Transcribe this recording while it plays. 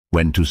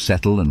when to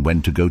settle and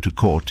when to go to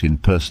court in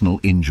personal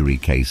injury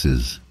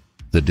cases.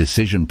 The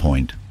decision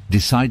point.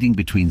 Deciding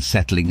between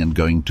settling and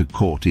going to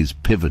court is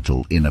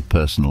pivotal in a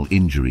personal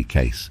injury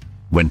case.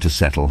 When to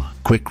settle,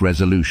 quick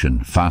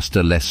resolution,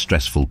 faster, less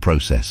stressful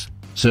process.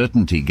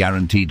 Certainty,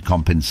 guaranteed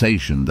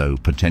compensation, though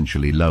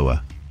potentially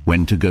lower.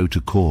 When to go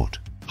to court,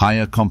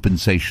 higher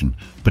compensation,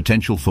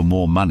 potential for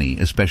more money,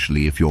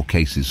 especially if your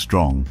case is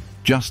strong.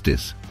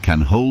 Justice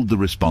can hold the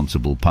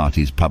responsible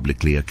parties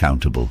publicly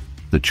accountable.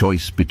 The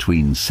choice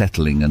between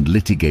settling and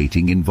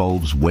litigating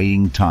involves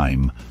weighing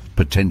time,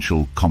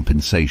 potential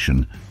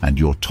compensation, and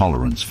your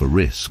tolerance for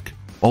risk.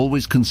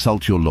 Always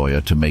consult your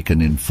lawyer to make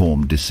an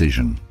informed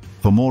decision.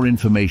 For more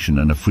information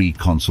and a free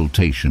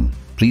consultation,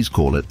 please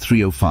call at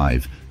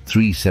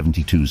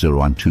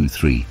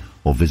 305-372-0123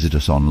 or visit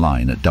us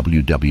online at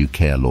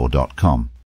www.carelaw.com.